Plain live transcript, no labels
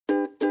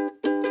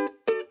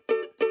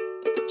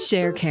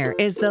ShareCare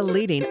is the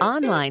leading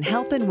online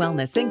health and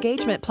wellness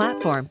engagement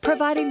platform,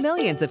 providing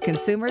millions of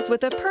consumers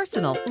with a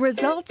personal,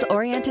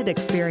 results-oriented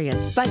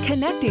experience by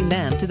connecting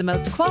them to the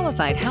most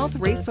qualified health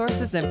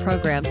resources and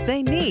programs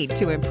they need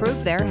to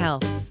improve their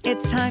health.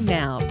 It's time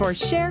now for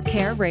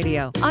ShareCare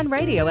Radio on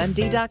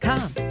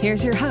RadioMD.com.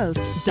 Here's your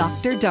host,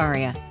 Dr.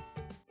 Daria.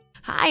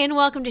 Hi, and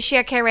welcome to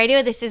ShareCare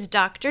Radio. This is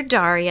Dr.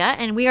 Daria,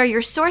 and we are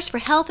your source for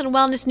health and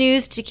wellness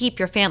news to keep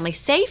your family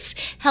safe,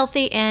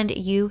 healthy, and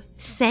you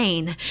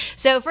sane.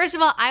 So first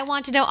of all, I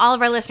want to know, all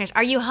of our listeners,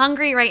 are you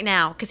hungry right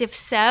now? Because if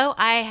so,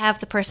 I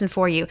have the person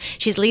for you.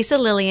 She's Lisa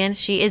Lillian.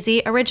 She is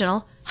the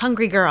original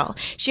Hungry Girl.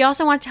 She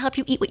also wants to help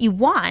you eat what you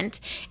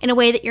want in a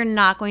way that you're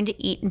not going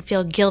to eat and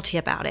feel guilty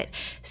about it.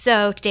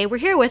 So today we're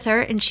here with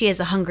her, and she is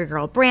a Hungry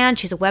Girl brand.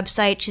 She's a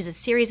website. She's a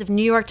series of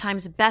New York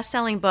Times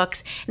best-selling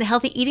books and a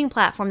healthy eating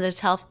platform that has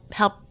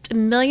helped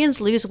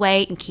millions lose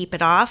weight and keep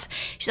it off.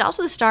 She's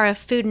also the star of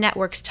Food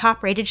Network's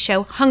top-rated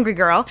show, Hungry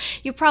Girl.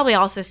 You've probably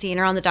also seen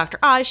her on the Dr.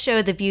 Oz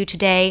show, The View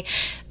Today,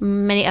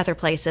 many other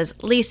places.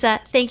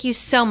 Lisa, thank you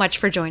so much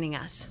for joining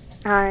us.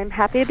 I'm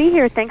happy to be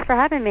here. Thanks for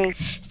having me.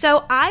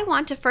 So I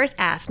want to first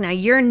ask, now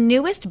your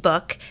newest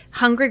book,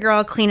 Hungry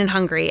Girl, Clean and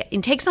Hungry,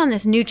 it takes on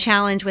this new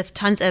challenge with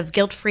tons of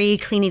guilt-free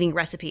clean eating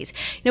recipes.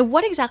 Now,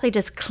 what exactly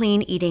does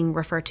clean eating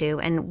refer to,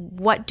 and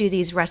what do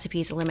these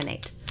recipes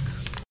eliminate?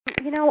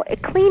 You know,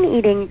 clean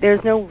eating,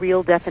 there's no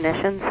real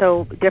definition,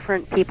 so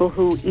different people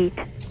who eat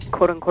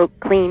quote-unquote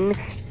clean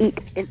eat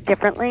it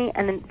differently.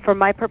 And for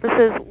my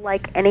purposes,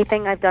 like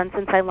anything I've done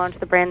since I launched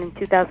the brand in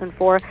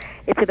 2004,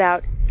 it's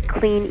about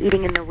clean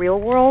eating in the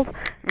real world.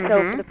 Mm-hmm.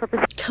 So for the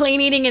purpose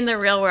clean eating in the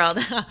real world.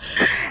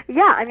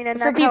 Yeah, I mean, and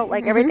that's how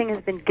everything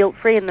has been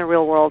guilt-free in the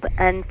real world.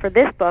 And for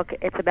this book,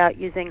 it's about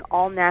using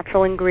all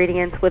natural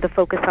ingredients with a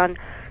focus on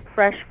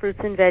fresh fruits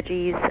and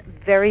veggies,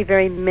 very,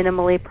 very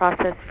minimally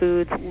processed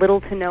foods, little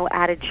to no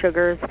added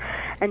sugars,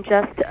 and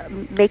just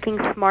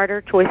making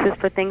smarter choices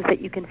for things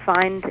that you can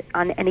find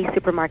on any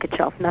supermarket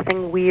shelf.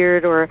 Nothing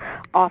weird or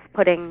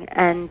off-putting,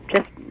 and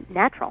just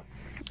natural.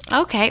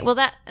 Okay, well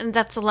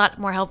that's a lot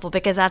more helpful,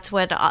 because that's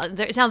what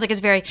it sounds like. It's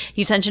very,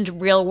 you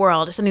mentioned real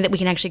world. It's something that we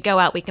can actually go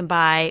out, we can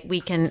buy,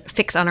 we can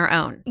fix on our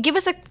own. Give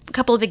us a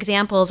couple of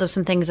examples of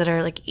some things that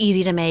are like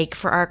easy to make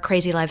for our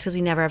crazy lives, because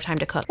we never have time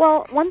to cook.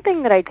 Well, one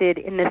thing that I did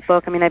in this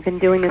book, I mean, I've been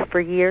doing this for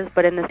years,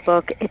 but in this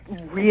book,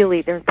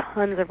 there's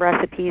tons of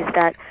recipes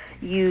that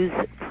use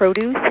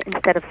produce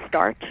instead of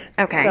starch.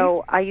 Okay.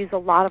 So I use a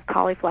lot of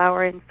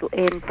cauliflower in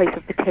place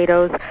of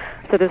potatoes.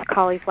 So there's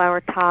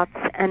cauliflower tots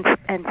and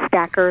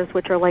stackers,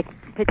 which are like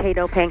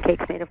potato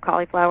pancakes made of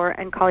cauliflower,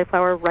 and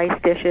cauliflower rice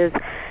dishes,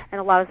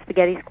 and a lot of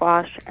spaghetti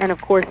squash, and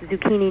of course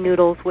zucchini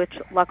noodles, which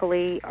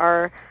luckily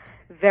are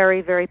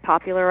very, very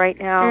popular right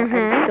now,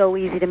 and so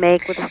easy to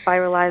make with a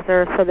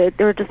spiralizer. So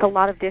there are just a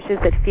lot of dishes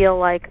that feel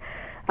like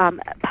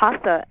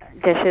pasta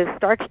dishes,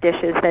 starch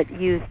dishes that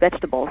use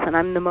vegetables, and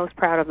I'm the most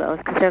proud of those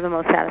because they're the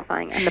most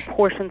satisfying, and the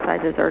portion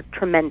sizes are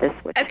tremendous,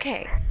 which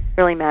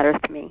really matters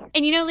to me.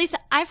 And you know, Lisa,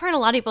 I've heard a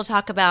lot of people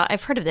talk about,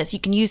 I've heard of this, you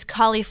can use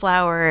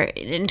cauliflower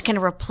and kind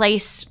of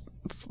replace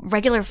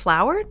regular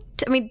flour.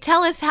 I mean,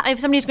 tell us, if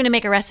somebody's going to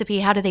make a recipe,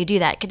 how do they do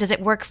that? Does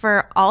it work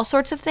for all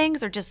sorts of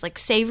things, or just like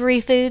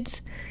savory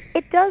foods?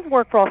 It does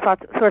work for all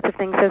sorts of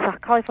things. There's a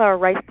cauliflower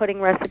rice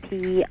pudding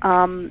recipe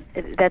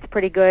that's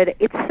pretty good.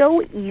 It's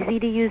so easy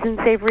to use in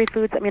savory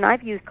foods. I mean,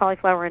 I've used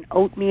cauliflower in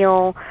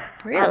oatmeal.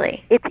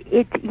 Really?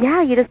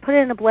 Yeah, you just put it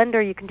in a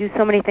blender. You can do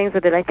so many things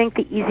with it. I think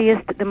the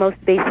easiest, the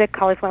most basic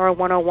cauliflower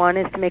 101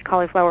 is to make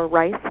cauliflower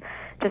rice,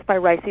 just by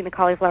ricing the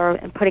cauliflower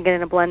and putting it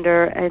in a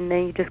blender, and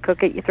then you just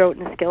cook it, you throw it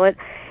in a skillet.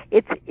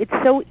 It's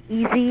so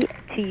easy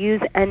to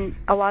use, and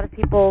a lot of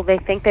people, they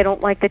think they don't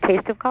like the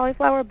taste of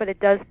cauliflower, but it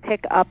does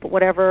pick up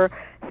whatever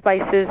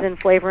spices and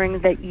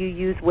flavorings that you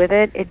use with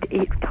it.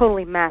 It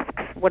totally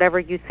masks whatever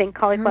you think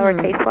cauliflower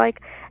tastes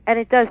like, and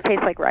it does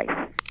taste like rice.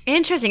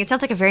 Interesting. It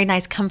sounds like a very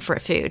nice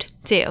comfort food,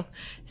 too.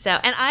 So,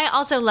 and I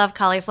also love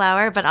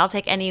cauliflower, but I'll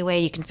take any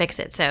way you can fix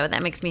it, so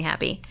that makes me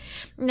happy.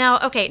 Now,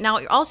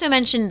 you also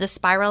mentioned the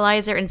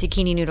spiralizer and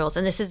zucchini noodles,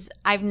 and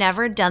I've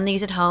never done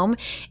these at home.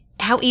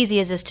 How easy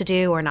is this to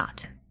do or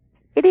not?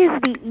 It is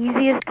the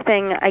easiest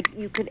thing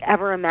you could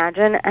ever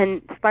imagine,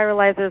 and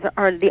spiralizers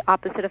are the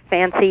opposite of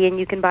fancy, and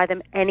you can buy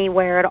them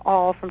anywhere at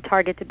all, from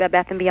Target to Bed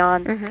Bath &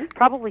 Beyond,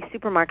 probably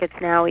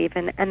supermarkets now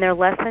even, and they're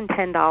less than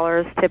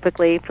 $10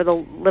 typically for the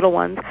little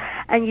ones.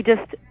 And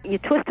you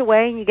twist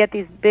away, and you get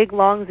these big,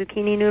 long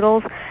zucchini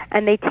noodles,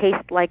 and they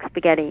taste like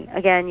spaghetti.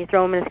 Again, you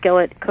throw them in a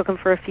skillet, cook them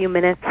for a few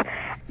minutes.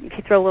 If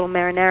you throw a little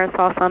marinara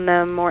sauce on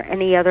them, or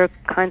any other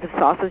kinds of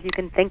sauces you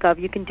can think of,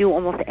 you can do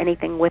almost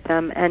anything with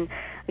them. And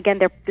again,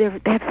 they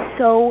have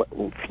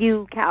so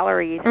few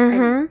calories,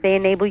 and they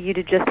enable you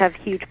to just have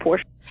huge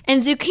portions.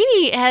 And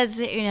zucchini has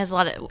a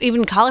lot of,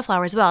 even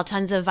cauliflower as well,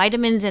 tons of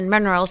vitamins and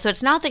minerals. So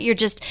it's not that you're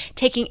just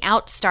taking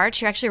out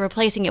starch; you're actually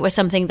replacing it with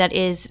something that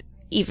is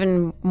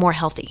even more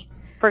healthy.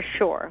 For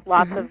sure,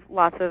 lots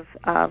of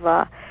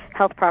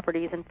health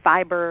properties and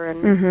fiber,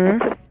 and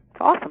it's just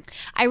awesome.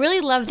 I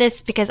really love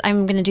this because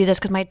I'm going to do this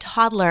because my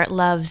toddler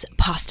loves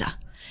pasta.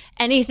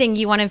 anything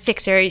you want to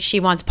fix her. She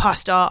wants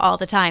pasta all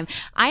the time.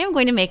 I am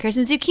going to make her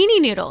some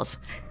zucchini noodles.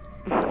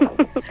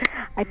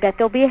 I bet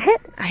they'll be a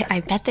hit. I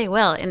bet they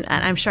will, and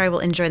I'm sure I will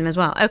enjoy them as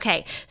well.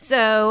 Okay,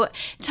 so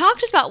talk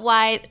to us about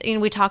why,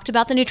 we talked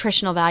about the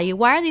nutritional value.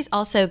 Why are these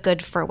also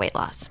good for weight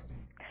loss?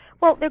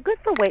 Well, they're good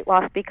for weight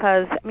loss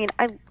because,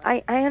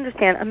 I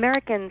understand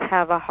Americans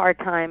have a hard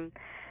time,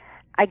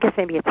 I guess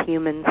maybe it's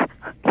humans,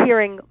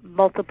 hearing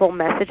multiple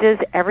messages.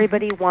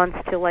 Everybody wants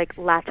to,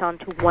 latch on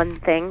to one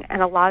thing,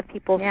 and a lot of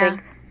people think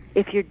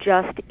if you're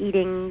just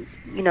eating,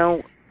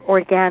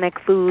 organic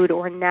food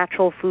or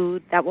natural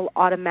food, that will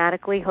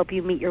automatically help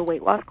you meet your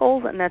weight loss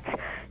goals, and that's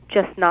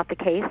just not the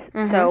case.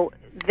 So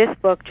this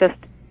book just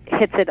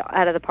hits it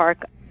out of the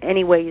park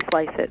any way you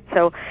slice it.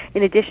 So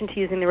in addition to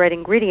using the right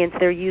ingredients,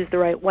 they're used the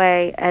right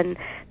way, and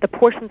the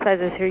portion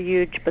sizes are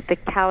huge, but the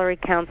calorie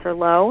counts are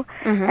low.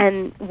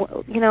 And,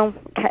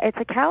 it's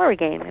a calorie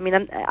game.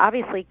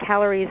 Obviously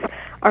calories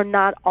are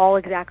not all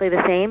exactly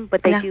the same,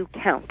 but they do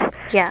count.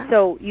 Yeah.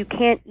 So you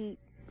can't eat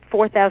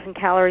 4,000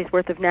 calories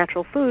worth of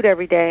natural food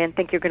every day and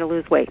think you're going to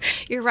lose weight.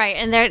 You're right.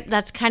 And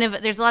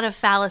there's a lot of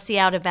fallacy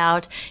out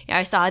about,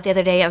 I saw it the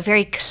other day, a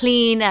very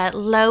clean,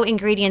 low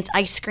ingredients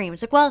ice cream.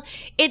 It's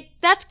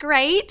that's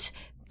great,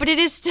 but it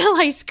is still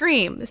ice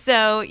cream.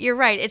 So you're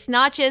right. It's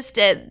not just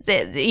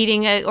the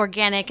eating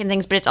organic and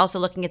things, but it's also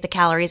looking at the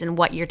calories and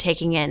what you're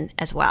taking in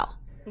as well.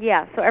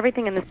 Yeah. So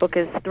everything in this book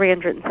is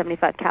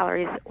 375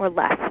 calories or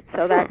less.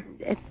 So that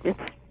it's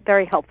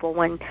very helpful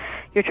when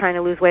you're trying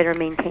to lose weight or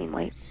maintain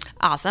weight.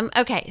 Awesome.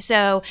 Okay,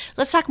 so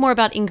let's talk more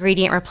about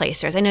ingredient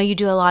replacers. I know you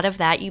do a lot of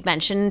that. You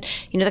mentioned,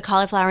 the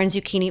cauliflower and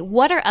zucchini.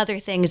 What are other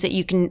things that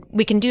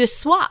we can do a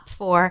swap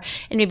for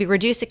and maybe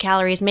reduce the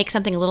calories, make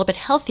something a little bit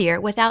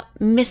healthier without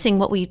missing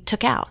what we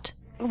took out?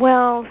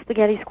 Well,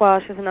 spaghetti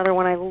squash is another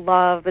one I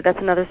love, but that's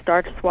another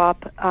starch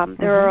swap.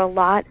 There are a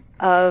lot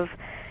of,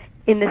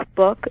 in this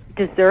book,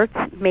 desserts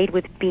made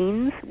with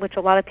beans, which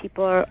a lot of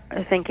people are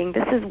thinking,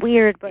 this is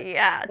weird, but tell me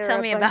about that.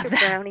 There are a bunch of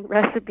brownie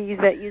recipes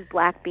that use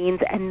black beans,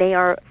 and they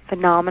are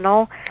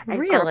phenomenal. And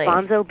really?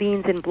 Garbanzo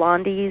beans and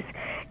blondies.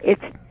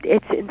 It's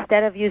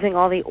instead of using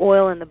all the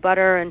oil and the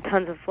butter and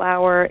tons of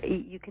flour,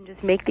 you can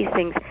just make these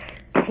things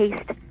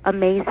taste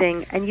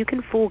amazing, and you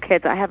can fool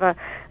kids. I have a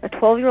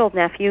 12-year-old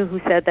nephew who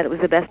said that it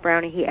was the best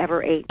brownie he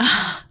ever ate.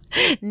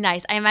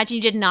 Nice. I imagine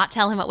you did not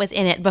tell him what was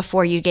in it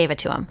before you gave it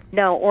to him.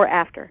 No, or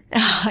after.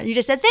 You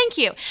just said, thank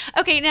you.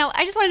 Okay, now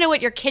I just want to know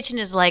what your kitchen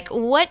is like.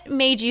 What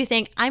made you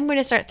think, I'm going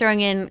to start throwing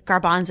in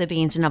garbanzo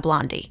beans in a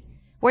blondie?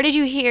 Where did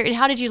you hear, and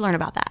how did you learn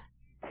about that?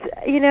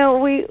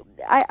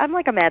 I'm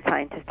like a mad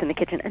scientist in the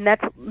kitchen, and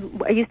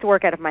I used to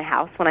work out of my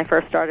house when I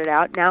first started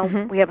out. Now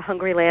we have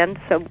Hungry Land,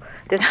 so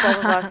there's 12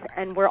 of us,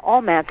 and we're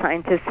all mad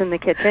scientists in the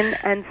kitchen,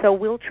 and so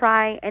we'll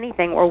try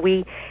anything, or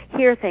we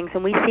hear things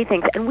and we see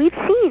things, and we've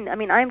seen.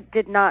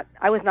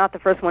 I was not the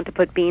first one to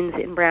put beans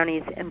in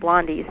brownies and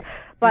blondies,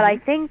 but I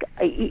think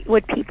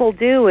what people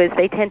do is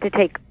they tend to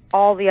take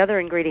all the other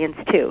ingredients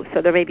too.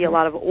 So there may be a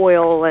lot of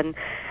oil, and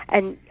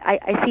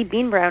I see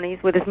bean brownies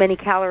with as many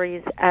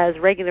calories as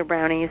regular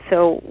brownies.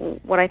 So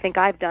what I think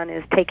I've done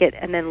is take it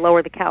and then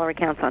lower the calorie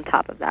counts on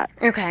top of that.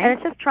 Okay. And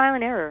it's just trial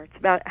and error. It's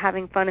about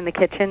having fun in the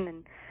kitchen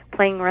and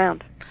playing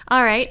around.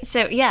 All right.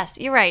 So yes,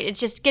 you're right. It's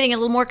just getting a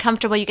little more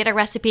comfortable. You get a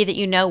recipe that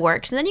you know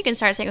works, and then you can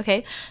start saying,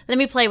 okay, let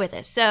me play with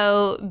this.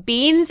 So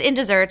beans in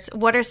desserts,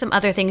 what are some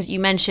other things you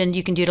mentioned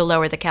you can do to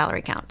lower the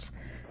calorie counts?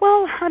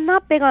 Well, I'm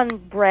not big on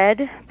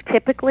bread,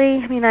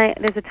 typically.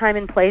 There's a time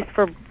and place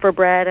for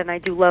bread, and I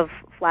do love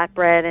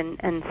flatbread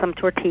and some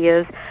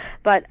tortillas.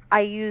 But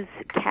I use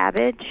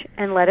cabbage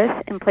and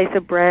lettuce in place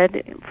of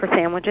bread for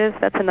sandwiches.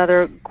 That's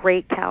another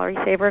great calorie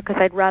saver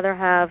because I'd rather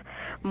have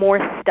more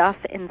stuff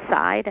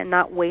inside and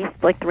not waste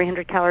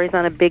 300 calories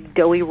on a big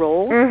doughy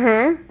roll.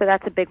 So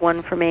that's a big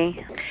one for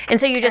me.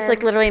 And so you just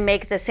literally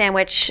make the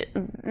sandwich,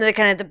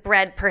 the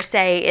bread per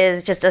se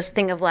is just a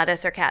thing of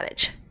lettuce or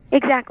cabbage.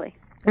 Exactly.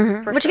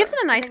 Which gives it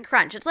a nice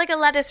crunch. It's like a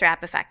lettuce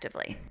wrap,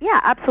 effectively. Yeah,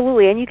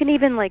 absolutely. And you can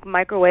even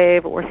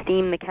microwave or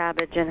steam the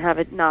cabbage and have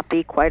it not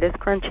be quite as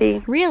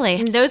crunchy.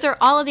 Really? And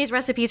all of these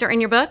recipes are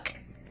in your book?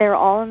 They're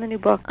all in the new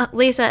book.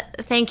 Lisa,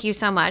 thank you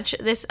so much.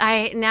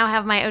 I now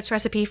have my oats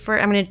recipe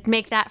I'm going to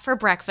make that for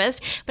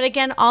breakfast. But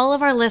again, all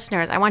of our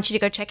listeners, I want you to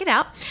go check it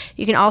out.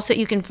 You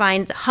can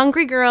find the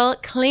Hungry Girl,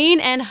 Clean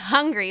and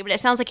Hungry. But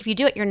it sounds like if you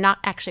do it, you're not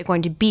actually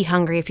going to be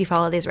hungry if you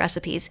follow these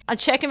recipes. I'll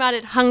check them out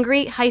at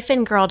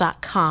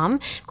hungry-girl.com.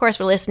 Of course,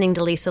 we're listening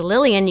to Lisa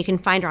Lillian. You can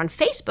find her on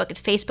Facebook at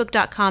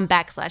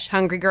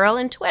facebook.com/hungrygirl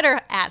and Twitter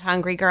at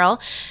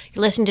hungrygirl.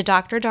 You're listening to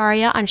Dr.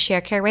 Daria on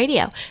ShareCare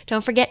Radio.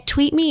 Don't forget,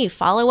 tweet me,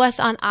 follow us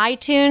on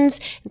iTunes,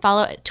 and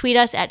tweet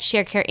us at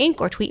ShareCare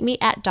Inc. or tweet me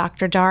at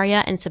Dr.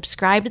 Daria, and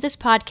subscribe to this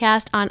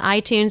podcast on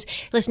iTunes.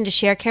 Listen to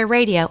ShareCare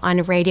Radio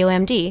on Radio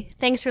MD.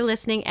 Thanks for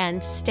listening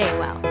and stay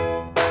well.